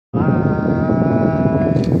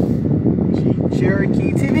Live Jeep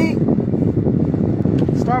Cherokee TV.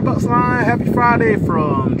 Starbucks line. Happy Friday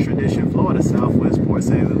from Tradition, Florida, Southwest Port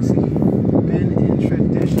St. Lucie. Been in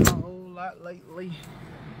Tradition a whole lot lately.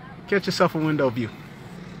 Catch yourself a window view.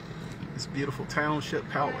 This beautiful township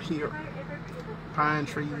out here. Pine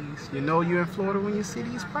trees. You know you're in Florida when you see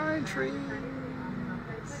these pine trees.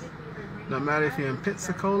 No matter if you're in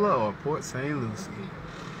Pensacola or Port St. Lucie.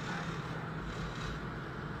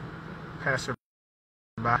 Passer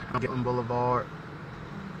by Gilton Boulevard.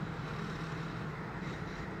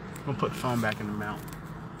 I'm gonna put the phone back in the mount.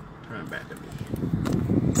 Turn it back to me.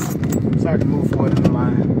 So I can move forward in the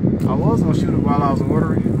line. I was gonna shoot it while I was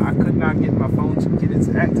ordering. I could not get my phone to get its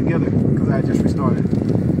act together because I just restarted.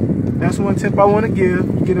 That's one tip I want to give.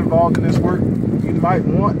 You get involved in this work, you might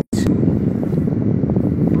want to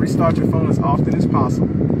restart your phone as often as possible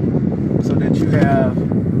so that you have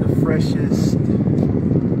the freshest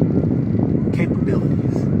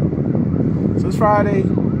capabilities. So it's Friday.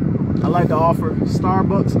 I like to offer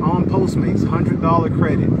Starbucks on Postmates, $100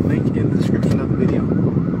 credit. Link in the description of the video.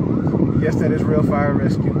 Yes, that is real fire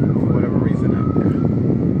rescue for whatever reason out there.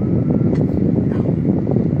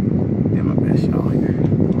 Did my best, y'all here.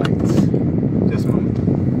 Lights. Just a moment.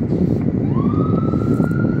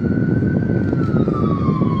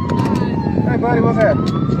 Hey buddy, what's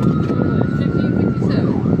happening?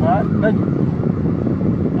 1557. Alright, thank you.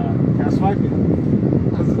 Can I swipe it?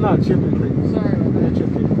 This is not a chip and treat. Sorry about that. Chip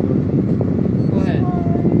treat. Go ahead.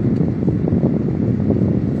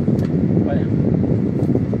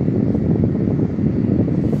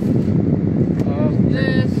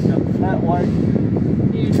 This. Got the flat white.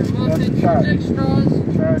 Here's your muffin. 6 straws.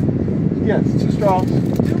 Try it. Yes, 2 straws. 2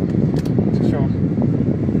 straws.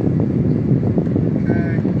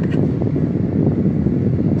 Okay.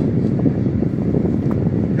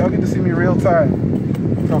 Y'all get to see me real time.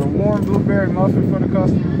 Got a warm blueberry muffin for the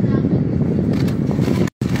customer.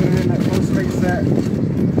 Put it in that Postmates sack.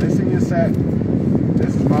 This in your sack.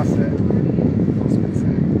 This is my sack. Postmates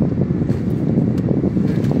sack.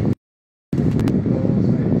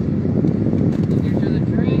 Here's your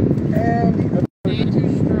drink. And the other. And 2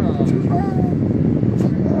 straws. 2 straws.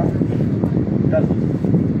 Got it.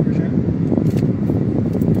 Appreciate it.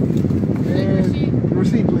 And Receipt?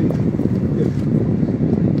 Receipt, please. Yes.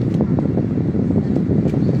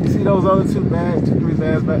 You see those other 2 bags, 2-3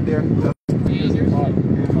 bags back there? And your receipt.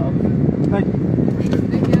 Thank you. Appreciate it.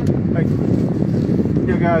 Thank you. Thank you.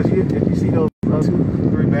 Yeah, guys, if you see those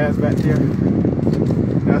 2-3 bags back there,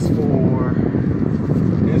 that's for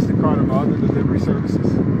Instacart and other delivery services.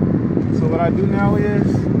 So what I do now is,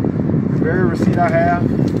 the very receipt I have,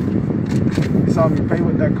 you saw me pay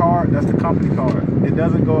with that card, that's the company card. It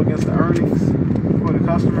doesn't go against the earnings for the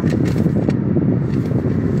customer.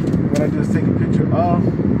 What I do is take a picture of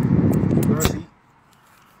the receipt.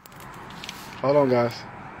 Hold on, guys.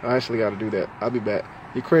 I actually got to do that. I'll be back.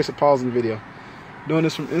 You create a pause in the video. Doing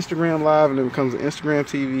this from Instagram Live, and then it becomes an Instagram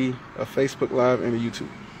TV, a Facebook Live, and a YouTube.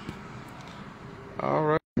 All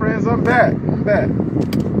right, friends, I'm back. I'm back.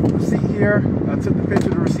 Receipt here. I took the picture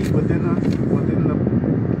of the receipt within the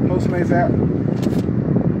Postmates app.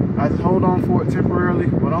 I just hold on for it temporarily.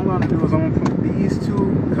 What I'm going to do is I'm going to put these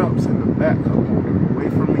 2 cups in the back cup holder away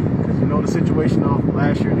from me, because you know the situation of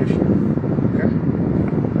last year, this year. Okay?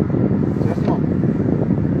 Just a moment.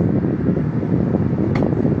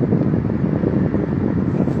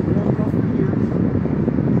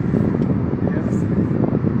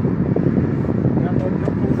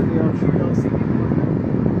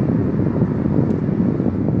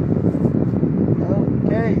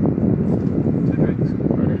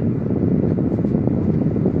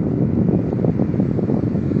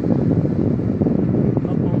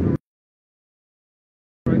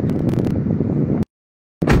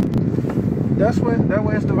 That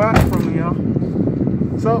way it's divided from me, y'all.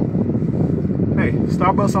 So, hey,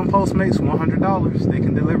 Starbucks on Postmates, $100. They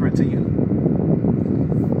can deliver it to you.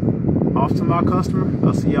 Off to my customer.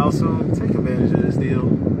 I'll see y'all soon. Take advantage of this deal.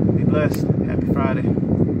 Be blessed. Happy Friday.